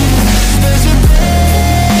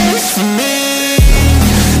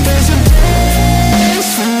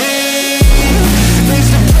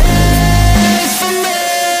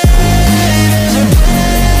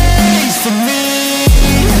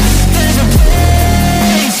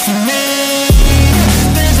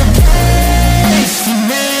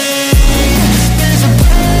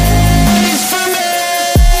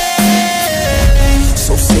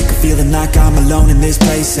 his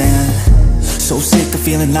place. And so sick of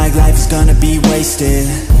feeling like life is gonna be wasted.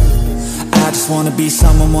 I just wanna be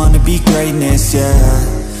someone, wanna be greatness,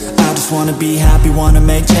 yeah. I just wanna be happy, wanna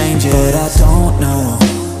make changes. But I don't know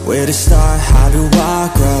where to start, how do I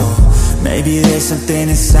grow? Maybe there's something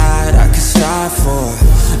inside I could strive for.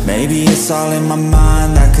 Maybe it's all in my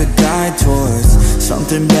mind I could guide towards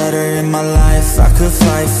something better in my life I could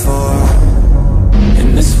fight for.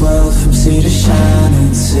 In this world from sea to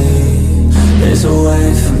shining sea, there's a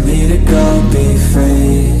way for me to go be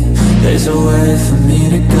free. There's a way for me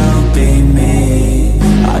to go be me.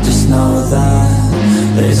 I just know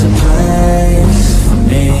that there's a place for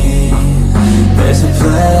me. There's a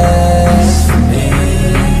place